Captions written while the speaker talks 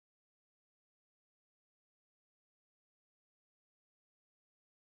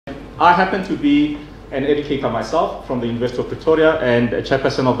I happen to be an educator myself from the University of Pretoria and a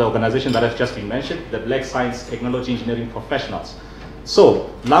chairperson of the organization that has just been mentioned, the Black Science, Technology, Engineering Professionals. So,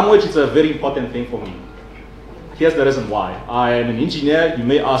 language is a very important thing for me. Here's the reason why. I am an engineer. You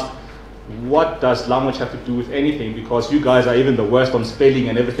may ask, what does language have to do with anything? Because you guys are even the worst on spelling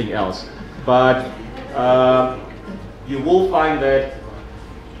and everything else. But you will find that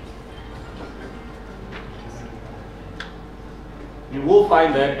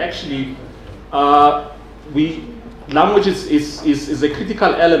actually language is a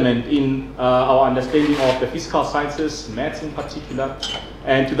critical element in our understanding of the physical sciences, maths in particular.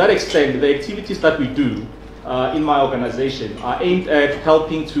 And to that extent, the activities that we do in my organization are aimed at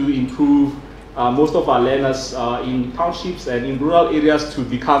helping to improve most of our learners in townships and in rural areas to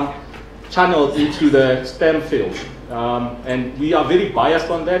become channeled into the STEM field. And we are very biased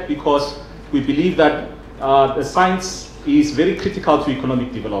on that because we believe that the science is very critical to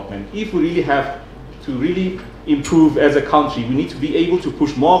economic development. If we really have to really improve as a country, we need to be able to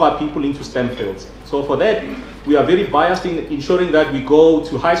push more of our people into STEM fields. So for that, we are very biased in ensuring that we go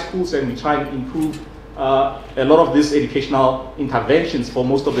to high schools and we try and improve a lot of these educational interventions for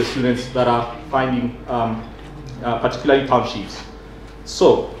most of the students that are finding particularly townships.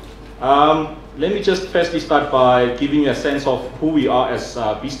 So let me just firstly start by giving you a sense of who we are as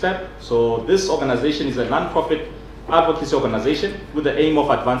BSTEP. So this organization is a non-profit advocacy organization with the aim of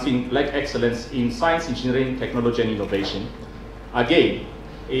advancing Black excellence in science, engineering, technology, and innovation. Again,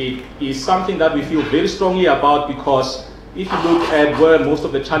 it is something that we feel very strongly about because if you look at where most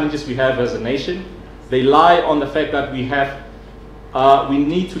of the challenges we have as a nation, they lie on the fact that we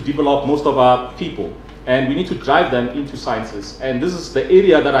need to develop most of our people and we need to drive them into sciences. And this is the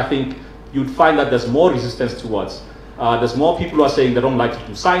area that I think you'd find that there's more resistance towards. There's more people who are saying they don't like to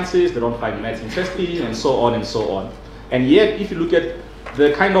do sciences, they don't find maths interesting, and so on and so on. And yet, if you look at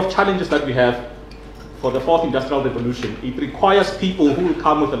the kind of challenges that we have for the fourth industrial revolution, it requires people who will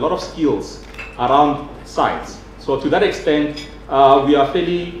come with a lot of skills around science. So to that extent, we are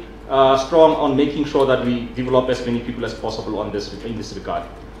fairly strong on making sure that we develop as many people as possible in this regard.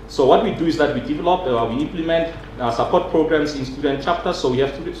 So what we do is that we develop, we implement support programs in student chapters. So we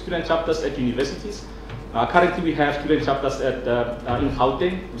have student chapters at universities. Currently, we have student chapters in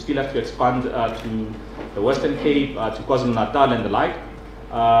Gauteng. We still have to expand to the Western Cape, to KwaZulu-Natal and the like.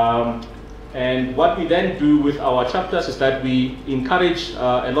 And what we then do with our chapters is that we encourage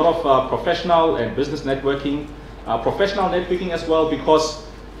a lot of professional and business networking, professional networking as well, because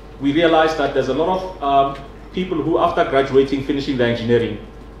we realize that there's a lot of people who, after graduating, finishing their engineering,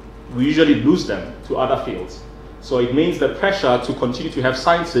 we usually lose them to other fields. So it means the pressure to continue to have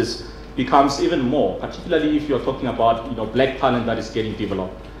sciences becomes even more, particularly if you're talking about Black talent that is getting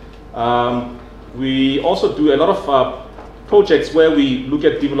developed. We also do a lot of projects where we look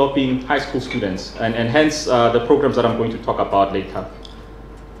at developing high school students, and hence the programs that I'm going to talk about later.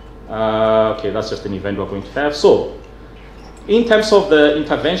 Okay, that's just an event we're going to have. So, in terms of the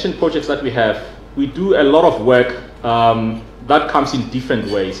intervention projects that we have, we do a lot of work that comes in different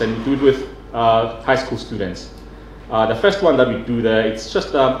ways, and we do it with high school students. The first one that we do there, it's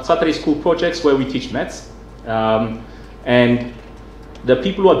just Saturday school projects where we teach maths. And the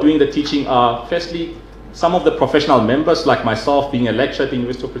people who are doing the teaching are, firstly, some of the professional members, like myself, being a lecturer at the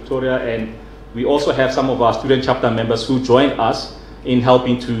University of Pretoria, and we also have some of our student chapter members who join us in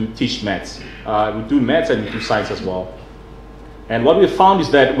helping to teach maths. We do maths and we do science as well. And what we found is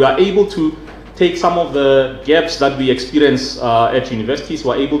that we are able to take some of the gaps that we experience at universities.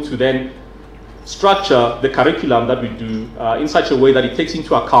 We're able to then structure the curriculum that we do in such a way that it takes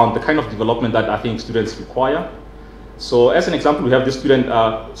into account the kind of development that I think students require. So as an example, we have the student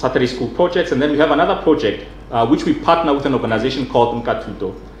Saturday school projects, and then we have another project which we partner with an organization called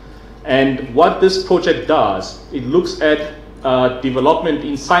Nkatuto. And what this project does, it looks at development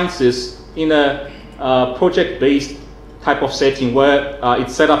in sciences in a project-based type of setting where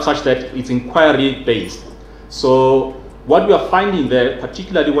it's set up such that it's inquiry-based. So what we are finding there,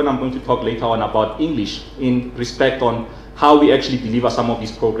 particularly when I'm going to talk later on about English in respect on how we actually deliver some of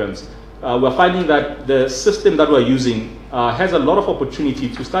these programs, we're finding that the system that we're using has a lot of opportunity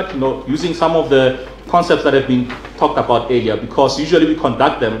to start using some of the concepts that have been talked about earlier, because usually we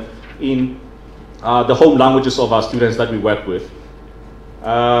conduct them in the home languages of our students that we work with.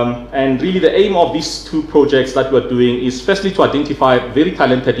 And really the aim of these two projects that we're doing is firstly to identify very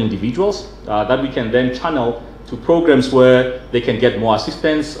talented individuals that we can then channel to programs where they can get more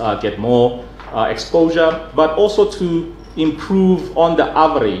assistance, get more exposure, but also to improve on the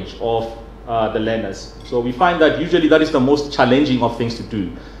average of the learners. So we find that usually that is the most challenging of things to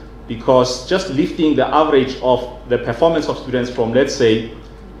do, because just lifting the average of the performance of students from, let's say,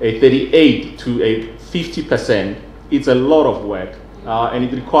 a 38 to a 50%, it's a lot of work. And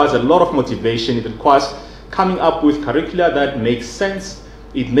it requires a lot of motivation. It requires coming up with curricula that makes sense.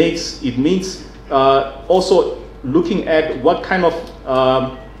 It means also looking at what kind of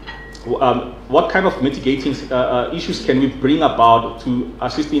mitigating issues can we bring about to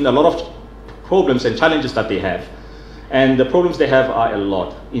assist in a lot of problems and challenges that they have. And the problems they have are a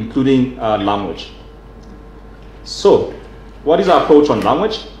lot, including language. So, what is our approach on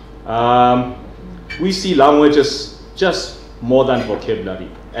language? We see language as just more than vocabulary.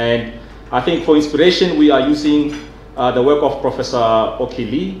 And I think for inspiration, we are using the work of Professor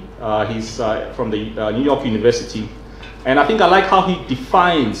Okeli. He's from the New York University. And I think I like how he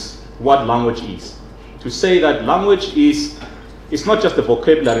defines what language is. To say that language it's not just the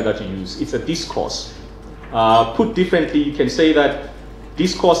vocabulary that you use, it's a discourse. Put differently, you can say that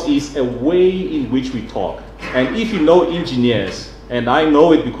discourse is a way in which we talk. And if you know engineers, and I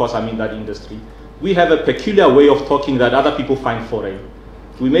know it because I'm in that industry, we have a peculiar way of talking that other people find foreign.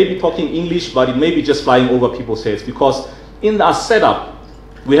 We may be talking English, but it may be just flying over people's heads, because in our setup,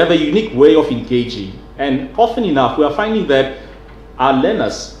 we have a unique way of engaging. And often enough, we are finding that our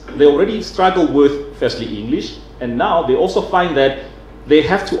learners, they already struggle with, firstly, English, and now they also find that they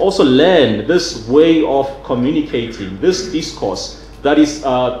have to also learn this way of communicating, this discourse that is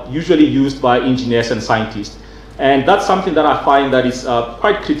usually used by engineers and scientists. And that's something that I find that is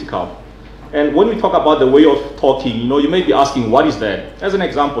quite critical. And when we talk about the way of talking, you may be asking, what is that? As an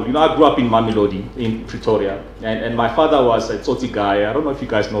example, I grew up in Mamelodi, in Pretoria, and my father was a Tsotsi guy. I don't know if you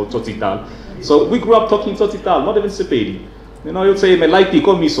guys know Tsotsi Dal. So we grew up talking Tsotsi Dal, not even Sepedi. You'd say, well,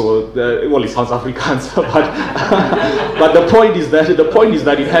 it sounds Afrikaans, but the point is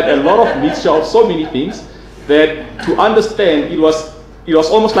that it had a lot of mixture of so many things that to understand, it was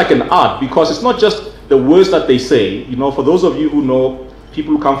almost like an art, because it's not just the words that they say. For those of you who know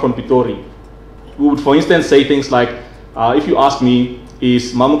people who come from Pitori, we would, for instance, say things like, if you ask me,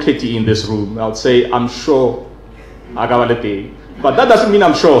 is Mamukleti in this room? I would say, I'm sure Agavalete. But that doesn't mean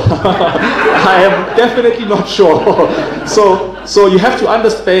I'm sure. I am definitely not sure. So you have to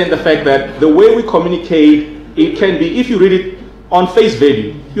understand the fact that the way we communicate, it can be, if you read it on face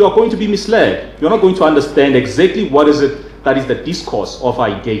value, you are going to be misled. You're not going to understand exactly what is it that is the discourse of our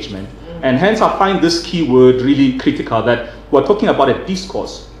engagement. And hence I find this key word really critical, that we're talking about a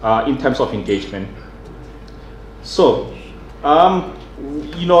discourse in terms of engagement. So,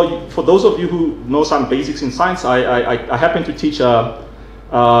 for those of you who know some basics in science, I happen to teach 2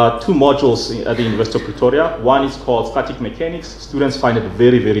 modules at the University of Pretoria. One is called static mechanics. Students find it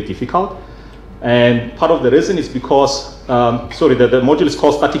very, very difficult. And part of the reason is because, the module is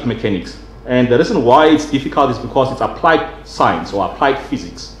called static mechanics. And the reason why it's difficult is because it's applied science or applied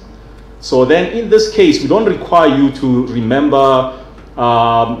physics. So then in this case, we don't require you to remember,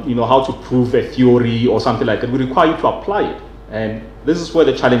 how to prove a theory or something like that. We require you to apply it. And this is where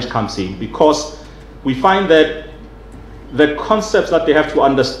the challenge comes in, because we find that the concepts that they have to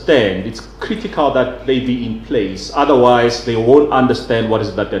understand, it's critical that they be in place. Otherwise, they won't understand what is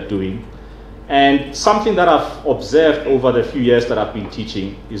it that they're doing. And something that I've observed over the few years that I've been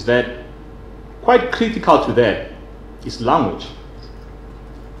teaching is that quite critical to that is language.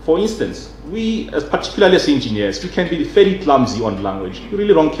 For instance, we, particularly as engineers, we can be fairly clumsy on language. We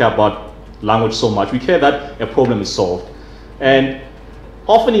really don't care about language so much. We care that a problem is solved. And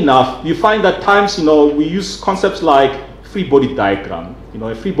often enough, you find that times, we use concepts like free body diagram.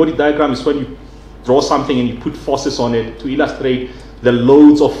 A free body diagram is when you draw something and you put forces on it to illustrate the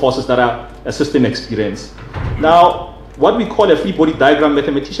loads of forces that a system experiences. Now, what we call a free body diagram,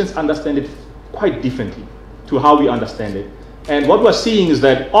 mathematicians understand it quite differently to how we understand it. And what we're seeing is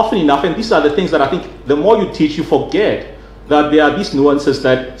that often enough, and these are the things that I think the more you teach, you forget that there are these nuances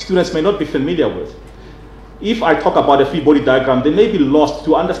that students may not be familiar with. If I talk about a free body diagram, they may be lost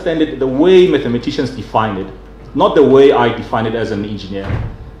to understand it the way mathematicians define it, not the way I define it as an engineer.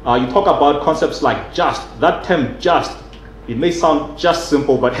 You talk about concepts like just. That term just, it may sound just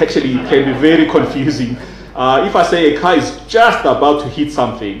simple, but actually it can be very confusing. If I say a car is just about to hit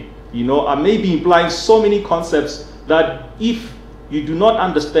something, I may be implying so many concepts that if you do not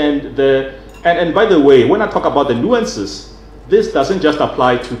understand and by the way, when I talk about the nuances, this doesn't just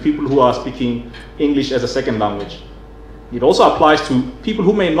apply to people who are speaking English as a second language. It also applies to people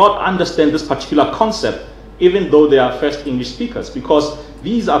who may not understand this particular concept, even though they are first English speakers, because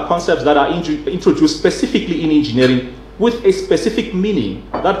these are concepts that are introduced specifically in engineering with a specific meaning.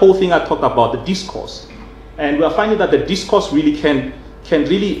 That whole thing I talked about, the discourse. And we are finding that the discourse really can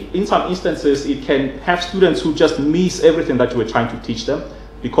really, in some instances, it can have students who just miss everything that you were trying to teach them,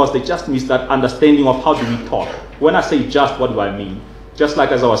 because they just miss that understanding of how do we talk. When I say just, what do I mean? just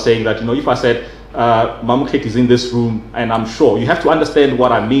like as I was saying that, if I said, Mamukhet is in this room, and I'm sure, you have to understand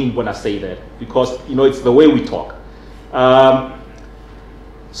what I mean when I say that, because, it's the way we talk.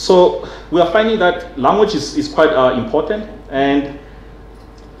 So we are finding that language is quite important, and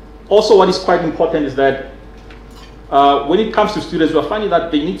also what is quite important is that when it comes to students, we are finding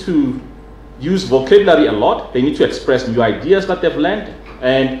that they need to use vocabulary a lot. They need to express new ideas that they've learned,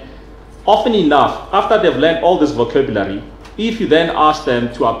 and often enough, after they've learned all this vocabulary, if you then ask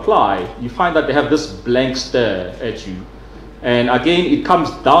them to apply, you find that they have this blank stare at you. And again, it comes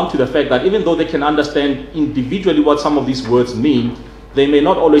down to the fact that even though they can understand individually what some of these words mean, they may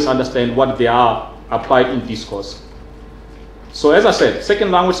not always understand what they are applied in discourse. So as I said,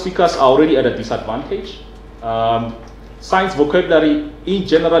 second language speakers are already at a disadvantage. Science vocabulary in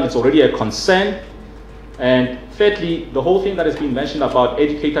general is already a concern. And thirdly, the whole thing that has been mentioned about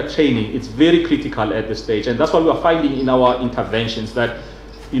educator training, it's very critical at this stage. And that's what we are finding in our interventions, that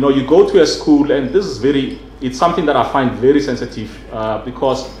you go to a school, and this is it's something that I find very sensitive,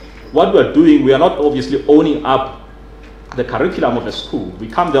 because what we're doing, we are not obviously owning up the curriculum of the school. We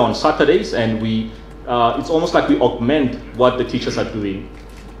come there on Saturdays, and it's almost like we augment what the teachers are doing.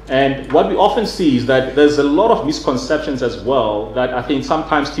 And what we often see is that there's a lot of misconceptions as well that I think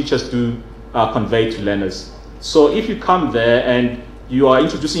sometimes teachers do convey to learners. So if you come there and you are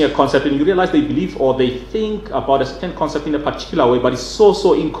introducing a concept and you realize they believe or they think about a certain concept in a particular way, but it's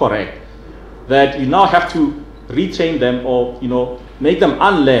so incorrect that you now have to retrain them or make them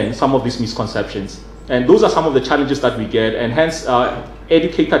unlearn some of these misconceptions. And those are some of the challenges that we get, and hence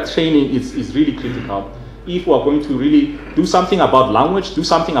educator training is really critical. If we are going to really do something about language, do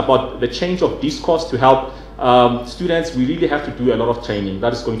something about the change of discourse to help students, we really have to do a lot of training.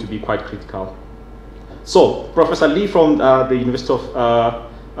 That is going to be quite critical. So Professor Lee from the University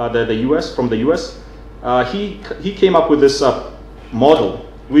of the US, from the US, he came up with this model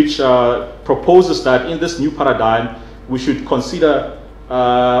which proposes that in this new paradigm we should consider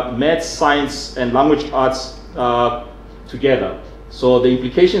maths, science, and language arts together. So the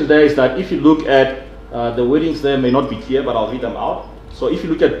implication there is that if you look at the wordings there may not be clear, but I'll read them out. So if you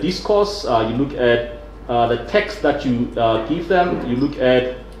look at discourse, you look at the text that you give them, you look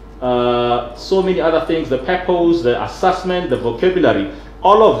at so many other things, the purpose, the assessment, the vocabulary,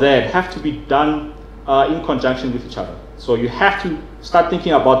 all of that have to be done in conjunction with each other. So you have to start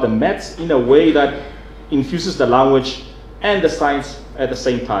thinking about the maths in a way that infuses the language and the science at the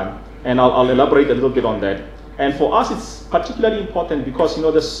same time. And I'll elaborate a little bit on that. And for us, it's particularly important because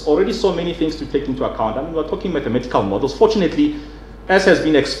there's already so many things to take into account. I mean, we're talking mathematical models. Fortunately, as has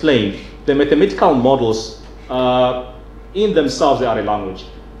been explained, the mathematical models in themselves, they are a language.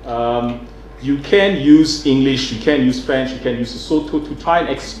 You can use English, you can use French, you can use Sotho to try and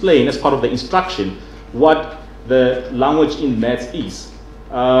explain as part of the instruction what the language in maths is.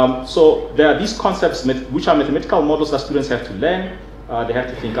 So there are these concepts which are mathematical models that students have to learn. They have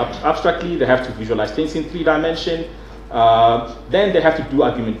to think abstractly, they have to visualize things in 3 dimensions. Then they have to do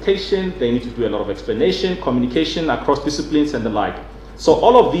argumentation, they need to do a lot of explanation, communication across disciplines and the like. So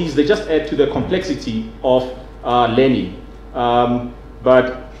all of these, they just add to the complexity of learning.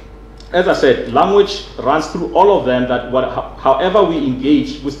 But as I said, language runs through all of them, that however we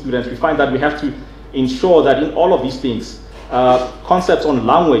engage with students, we find that we have to ensure that in all of these things, concepts on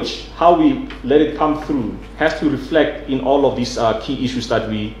language, how we let it come through, has to reflect in all of these key issues that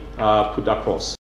we put across.